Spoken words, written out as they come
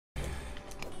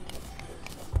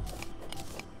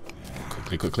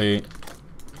Quickly, quickly.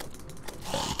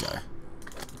 There we go.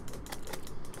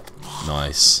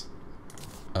 Nice.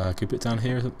 Can we put it down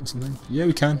here or something? Yeah,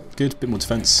 we can. Good. Bit more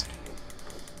defense.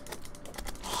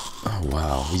 Oh,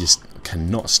 wow. We just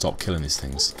cannot stop killing these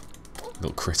things.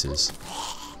 Little critters.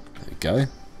 There we go.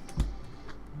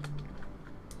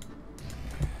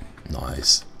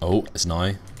 Nice. Oh, it's an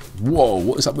eye. Whoa,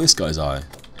 what is up with this guy's eye?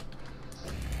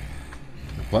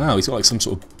 Wow, he's got like some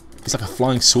sort of... It's like a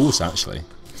flying saucer, actually.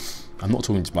 I'm not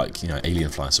talking like, you know, alien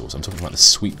flying saucer. I'm talking about the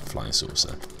sweet flying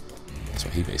saucer. That's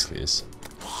what he basically is.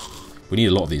 We need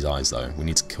a lot of these eyes, though. We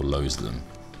need to kill loads of them.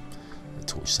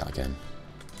 Torch that again.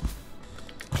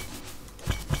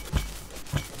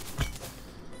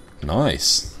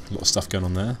 Nice. A lot of stuff going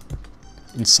on there.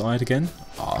 Inside again.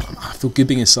 Oh, I feel good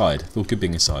being inside. I feel good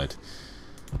being inside.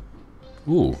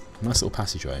 Ooh, nice little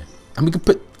passageway. And we can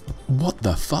put... What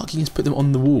the fuck? You can just put them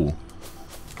on the wall.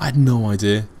 I had no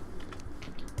idea.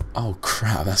 Oh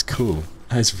crap, that's cool.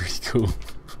 That is really cool.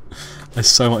 There's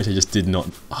so much I just did not...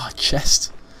 Ah, oh,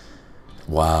 chest.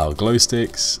 Wow, glow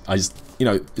sticks. I just... You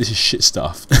know, this is shit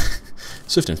stuff.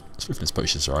 Swiftness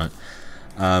potions, alright.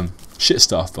 Shit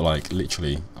stuff, but like,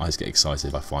 literally, I just get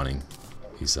excited by finding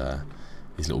these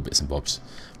little bits and bobs.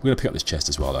 We're going to pick up this chest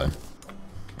as well, though.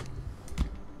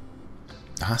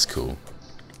 That's cool.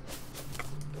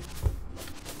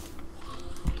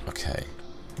 Okay.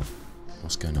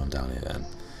 What's going on down here, then?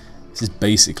 This is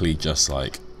basically just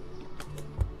like...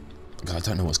 God, I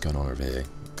don't know what's going on over here.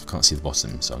 I can't see the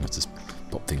bottom, so I'm going to just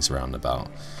pop things around about.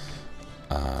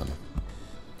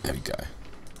 There we go.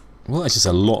 Well, it's just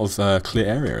a lot of clear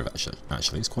area,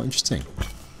 actually. It's quite interesting.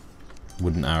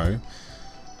 Wooden arrow.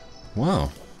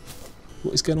 Wow.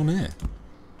 What is going on here?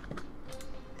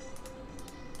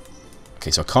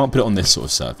 Okay, so I can't put it on this sort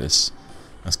of surface.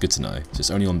 That's good to know. So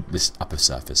it's only on this upper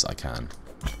surface I can.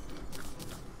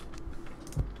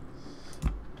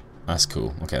 That's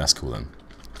cool. Okay, that's cool then.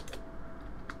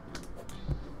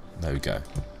 There we go.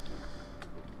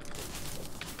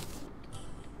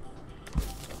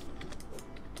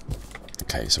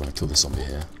 Okay, so I'm going to kill this zombie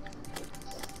here.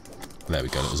 There we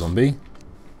go, little zombie.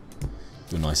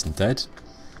 You're nice and dead.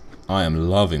 I am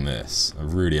loving this. I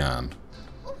really am.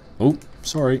 Oh,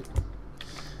 sorry.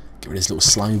 Get rid of this little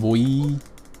slimy boy.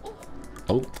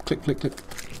 Oh, click, click, click.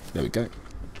 There we go.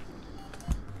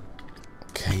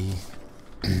 Okay.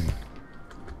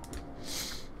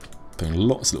 Putting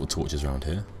lots of little torches around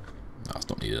here. No, it's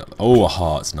not needed. Oh, a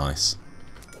heart. Nice.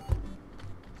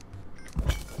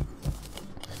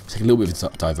 Take a little bit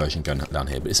of diversion going down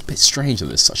here, but it's a bit strange that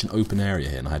there's such an open area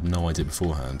here, and I had no idea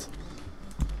beforehand.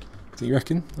 Do you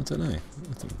reckon? I don't know.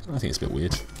 I think it's a bit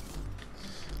weird.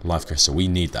 Life crystal, we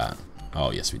need that.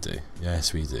 Oh, yes we do.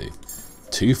 Yes we do.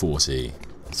 240.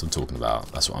 That's what I'm talking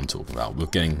about. That's what I'm talking about. We're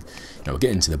getting, you know, we're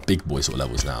getting into the big boy sort of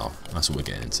levels now. That's what we're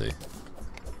getting into.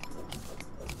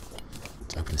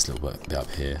 Let's open this little bit up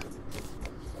here.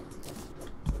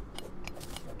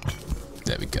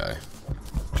 There we go.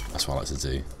 That's what I like to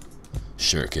do.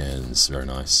 Shurikens, very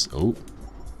nice. Oh.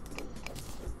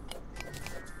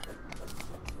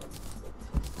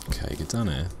 Okay, get down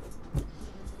here.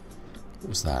 What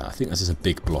was that? I think this is a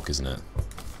big block, isn't it?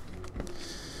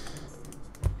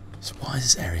 So why is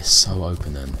this area so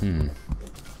open then?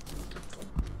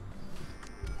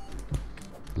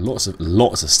 Lots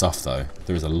of stuff though.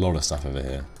 There is a lot of stuff over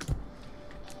here.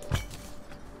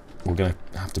 We're gonna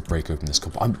have to break open this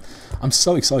copper. I'm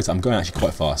so excited. I'm going actually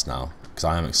quite fast now because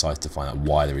I am excited to find out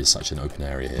why there is such an open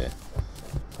area here.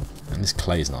 And this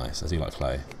clay is nice. I do like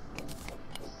clay.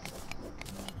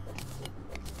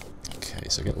 Okay,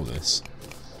 so get all this.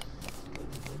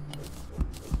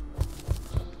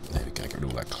 There we go. Get rid of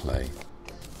all that clay.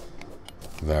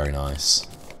 Very nice.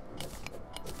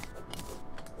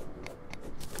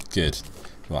 Good.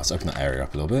 Well, let's open that area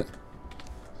up a little bit.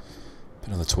 Put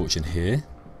another torch in here.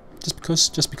 Just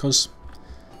because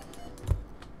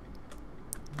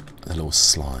the little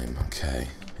slime, okay.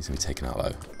 He's gonna be taken out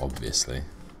though, obviously. We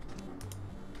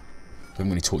haven't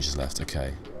got any torches left,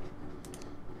 okay.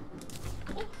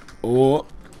 Oh.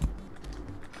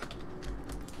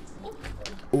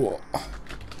 Oh.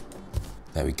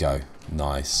 There we go.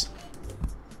 Nice.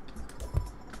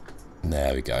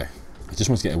 There we go. I just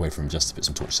want to get away from him just to put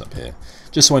some torches up here.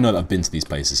 Just so I know that I've been to these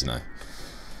places, you know.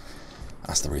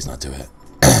 That's the reason I do it.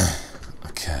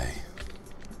 Okay.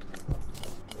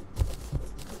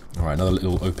 Alright, another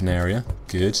little open area.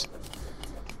 Good.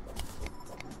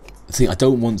 The thing I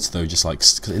don't want to, though, just like,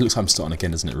 because it looks like I'm starting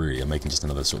again, doesn't it, really? I'm making just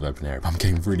another sort of open area. But I'm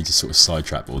getting really just sort of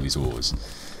sidetracked by all these ores.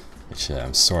 Which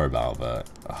I'm sorry about, but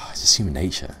it's just human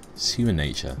nature. It's human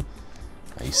nature.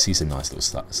 You see some nice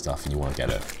little stuff and you want to get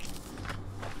it.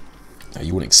 No,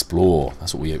 you want to explore.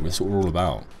 That's what we're all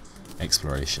about.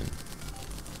 Exploration.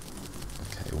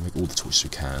 Okay, we'll make all the torches we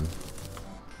can.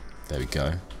 There we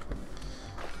go.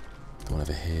 The one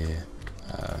over here.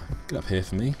 Get up here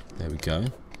for me. There we go.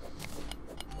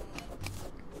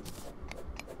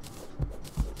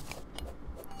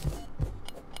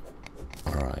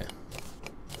 Alright.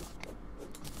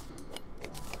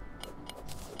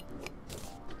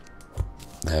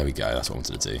 There we go, that's what I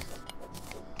wanted to do.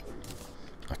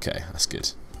 Okay, that's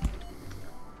good.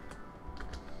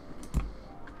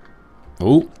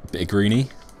 Oh, bit of greeny.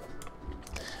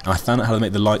 And I found out how to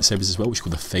make the lightsabers as well, which are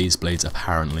called the phase blades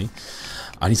apparently.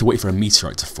 I need to wait for a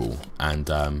meteorite to fall, and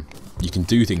you can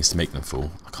do things to make them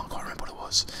fall. I can't quite remember what it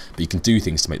was, but you can do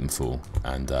things to make them fall,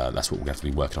 and that's what we're going to have to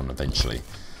be working on eventually.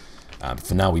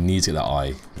 For now, we need to get that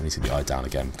eye. We need to get the eye down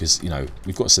again, because, you know,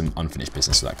 we've got some unfinished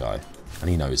business with that guy, and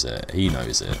he knows it. He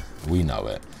knows it. We know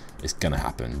it. It's going to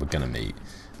happen. We're going to meet.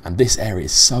 And this area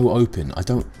is so open. I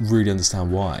don't really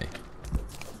understand why.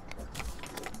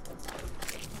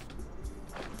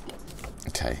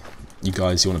 Okay, you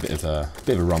guys, you want a bit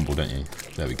of a rumble, don't you?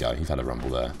 There we go. You've had a rumble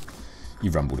there.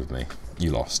 You rumbled with me.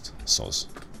 You lost, soz.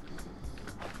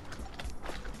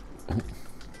 Ooh.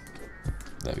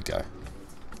 There we go.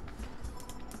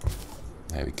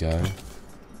 There we go.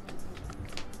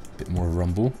 Bit more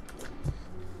rumble.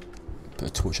 Put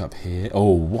a torch up here.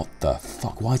 Oh, what the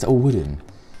fuck? Why is that all wooden?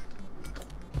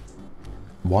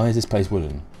 Why is this place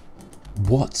wooden?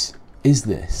 What is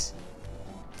this?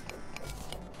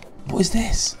 What is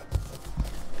this?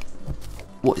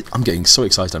 What? I'm getting so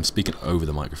excited. I'm speaking over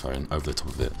the microphone, over the top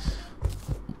of it.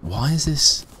 Why is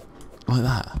this like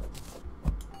that?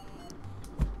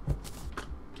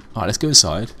 Alright, let's go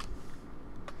inside.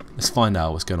 Let's find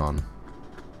out what's going on.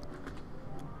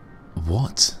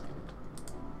 What?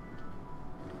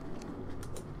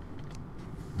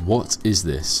 What is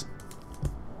this?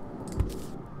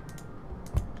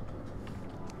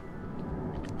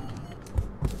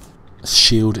 A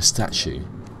shield statue.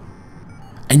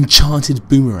 Enchanted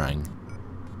boomerang.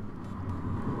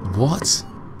 What?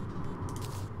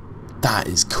 That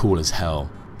is cool as hell.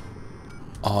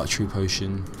 Archery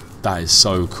potion. That is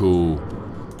so cool.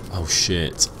 Oh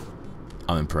shit.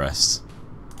 I'm impressed.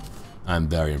 I'm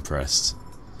very impressed.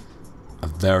 A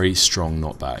very strong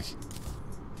knockback.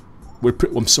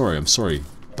 I'm sorry,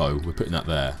 Bo. We're putting that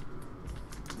there.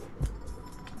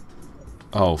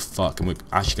 Oh fuck! And we're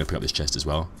actually gonna pick up this chest as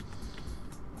well.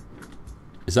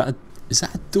 Is that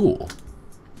a door?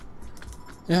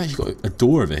 Yeah, you got a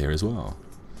door over here as well.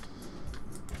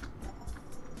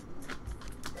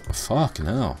 Fucking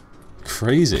hell!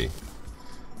 Crazy.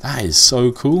 That is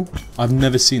so cool. I've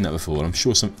never seen that before, and I'm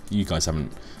sure some of you guys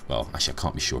haven't. Well, actually, I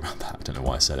can't be sure about that. I don't know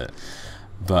why I said it.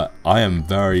 But I am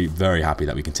very, very happy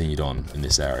that we continued on in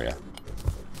this area.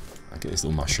 I get this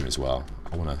little mushroom as well.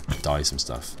 I want to dye some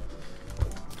stuff.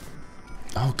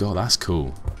 Oh god, that's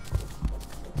cool.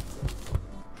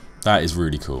 That is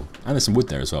really cool. And there's some wood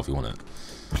there as well if you want it.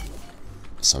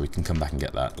 So we can come back and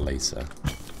get that later.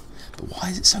 But why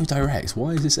is it so direct?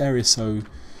 Why is this area so,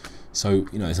 you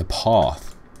know, there's a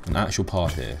path. An actual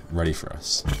path here, ready for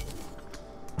us.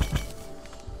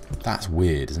 That's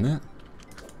weird, isn't it?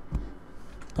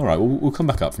 Alright, we'll come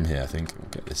back up from here, I think. We'll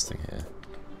get this thing here.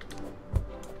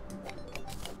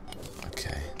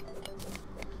 Okay.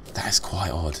 That is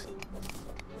quite odd.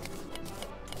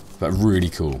 But really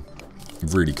cool.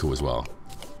 Really cool as well.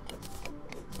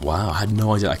 Wow, I had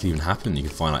no idea that could even happen. You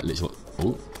can find like literal...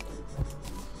 Oh.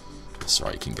 That's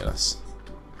right, you can get us.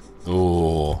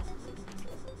 Oh.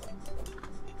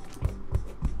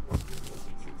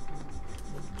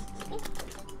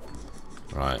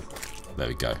 Right. There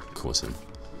we go. Caught him.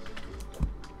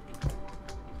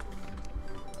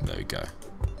 There we go.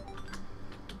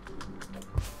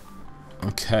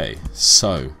 Okay,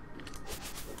 so...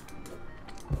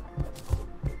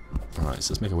 Alright,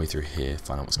 so let's make our way through here,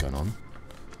 find out what's going on.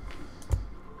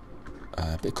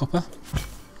 A bit of copper.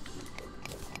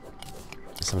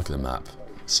 Let's have a look at the map.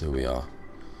 So we are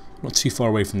not too far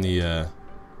away from the...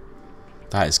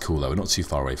 That is cool though, we're not too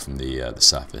far away from the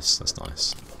surface, that's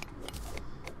nice.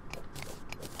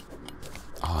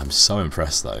 Oh, I'm so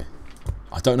impressed though.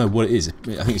 I don't know what it is.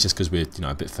 I think it's just because we're, you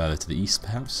know, a bit further to the east,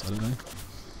 perhaps. I don't know.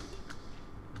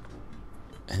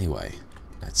 Anyway,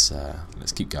 let's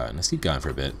keep going. Let's keep going for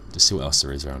a bit. Just see what else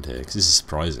there is around here, because this is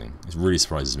surprising. It really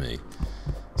surprises me.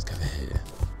 Let's go over here.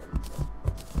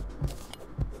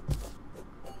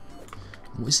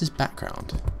 What is this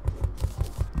background?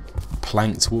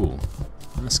 Planked wall.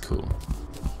 That's cool.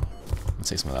 I'll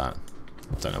take some of that.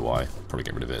 Don't know why. Probably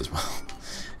get rid of it as well.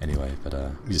 Anyway, but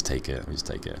we just take it. We just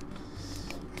take it.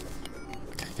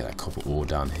 Okay, get that copper ore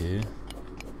down here.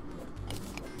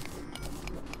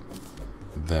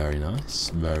 Very nice.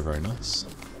 Very, very nice.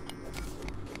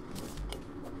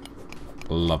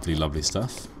 Lovely, lovely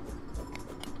stuff.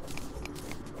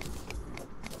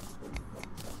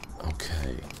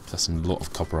 Okay, that's a lot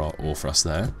of copper ore for us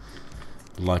there.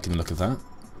 Liking the look of that.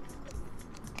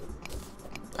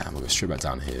 And we'll go straight back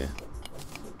down here.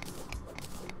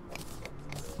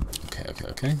 Okay, okay,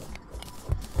 okay.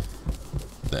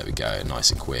 There we go.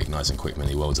 Nice and quick,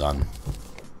 Minnie. Well done.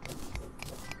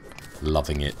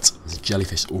 Loving it. There's a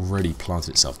jellyfish already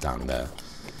planted itself down there.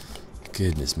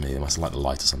 Goodness me, they must have liked the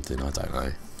light or something, I don't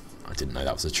know. I didn't know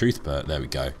that was the truth, but there we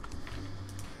go.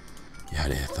 You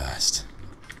had it here first.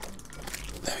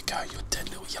 There we go, your dead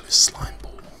little yellow slime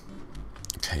ball.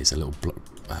 Okay, there's a little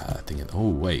thing in... Oh,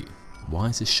 wait. Why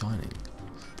is this shining?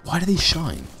 Why do these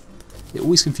shine? It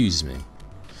always confuses me.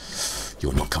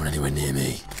 You're not coming anywhere near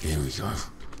me. Here we go.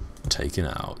 Taken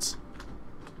out.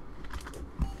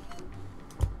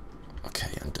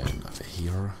 Okay, and then over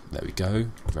here. There we go.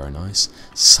 Very nice.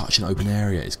 Such an open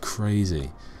area. It's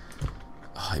crazy.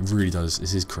 Oh, it really does.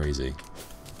 This is crazy.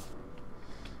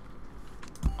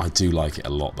 I do like it a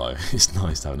lot, though. It's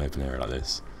nice to have an open area like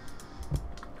this.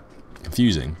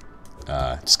 Confusing.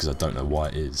 Just because I don't know why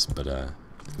it is, but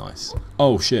it's nice.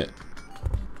 Oh, shit.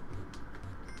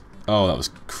 Oh, that was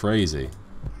crazy.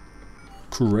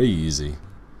 Crazy.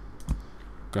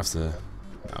 We'll have to... No,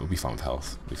 we'll be fine with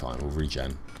health. We'll be fine. We'll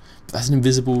regen. But that's an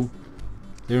invisible...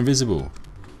 They're invisible.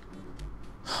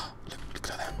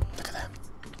 Look at them. Look at them.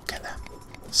 Look at them.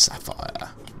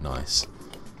 Sapphire. Nice.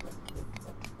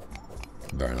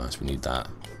 Very nice. We need that.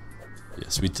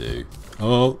 Yes, we do.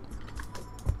 Oh!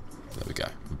 There we go.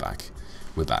 We're back.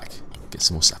 We're back. Get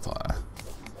some more sapphire.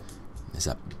 There's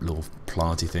that little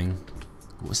planty thing.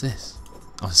 What was this?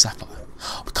 Oh, it's a sapphire.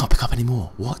 We can't pick up any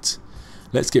more. What?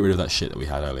 Let's get rid of that shit that we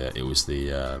had earlier. It was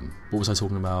the... what was I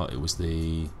talking about? It was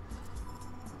the...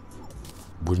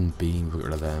 wooden beam. We got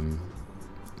rid of them.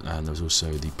 And there was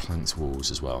also the planked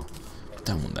walls as well.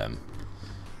 Don't want them.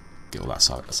 Get all that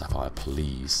sapphire,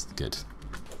 please. Good.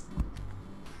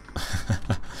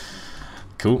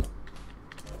 Cool.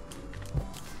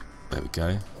 There we go.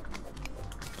 There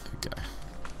we go.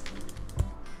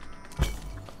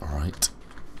 Alright.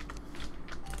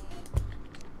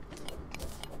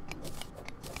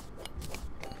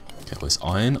 Okay, well, it's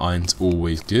iron. Iron's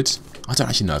always good. I don't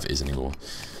actually know if it is anymore.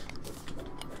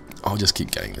 I'll just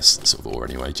keep getting this sort of ore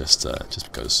anyway, just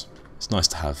because it's nice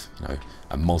to have, you know,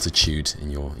 a multitude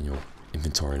in your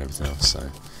inventory and everything else. So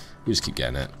we'll just keep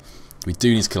getting it. We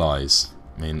do need to kill eyes.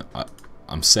 I mean,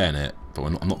 I'm saying it, but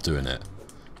I'm not doing it.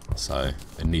 So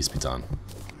it needs to be done.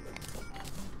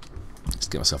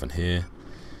 Just get myself in here.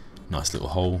 Nice little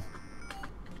hole.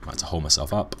 I like to hold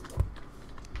myself up.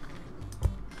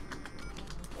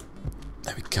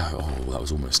 There we go. Oh, that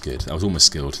was almost good. That was almost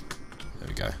skilled. There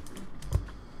we go.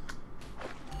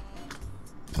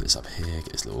 Put this up here.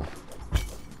 Get this little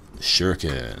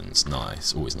shurikens.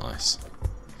 Nice. Always nice.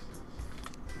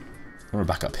 We're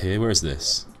back up here. Where is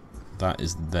this? That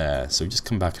is there. So we just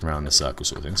come back around in a circle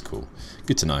sort of thing. It's cool.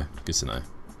 Good to know. Good to know.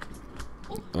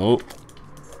 Oh.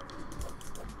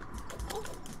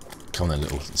 Come on then,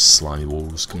 little slimy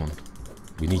walls. Come on.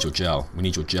 We need your gel. We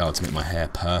need your gel to make my hair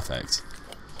perfect.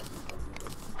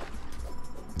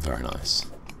 Very nice.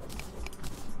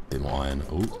 Bit more iron.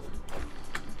 Oh.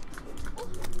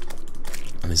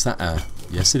 And is that a...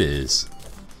 Yes, it is.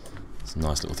 Some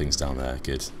nice little things down there.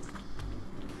 Good.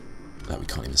 That we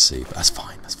can't even see, but that's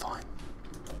fine. That's fine.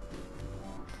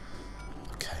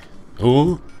 Okay.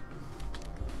 Oh.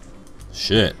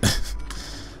 Shit.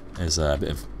 There's a bit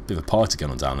of a party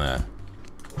going on down there.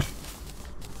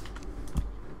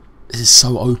 This is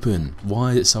so open.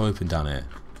 Why is it so open down here?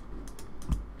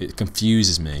 It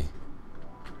confuses me.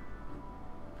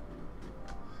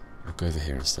 I'll go over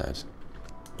here instead.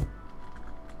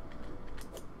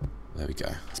 There we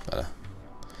go. That's better.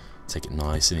 Take it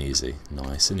nice and easy.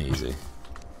 Nice and easy.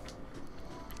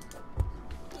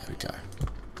 There we go.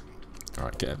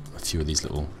 Alright, get a few of these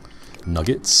little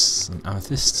nuggets and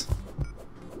amethyst.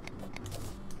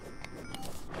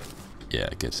 Yeah,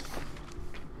 good.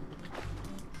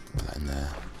 Put that in there.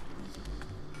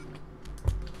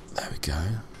 There we go.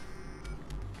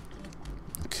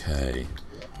 Okay.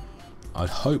 I'd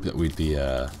hope that we'd be you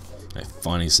know,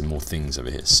 finding some more things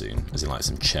over here soon, as in like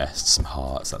some chests, some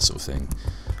hearts, that sort of thing.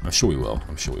 I'm sure we will.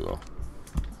 I'm sure we will.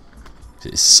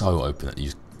 It's so open that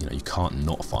you know you can't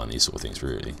not find these sort of things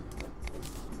really.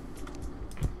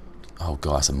 Oh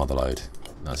god, that's a mother load.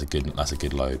 That's a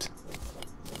good load.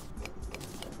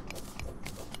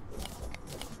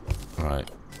 Right.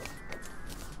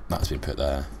 That's been put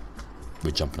there.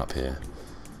 We're jumping up here.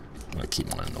 I'm gonna keep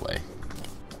mine in the way.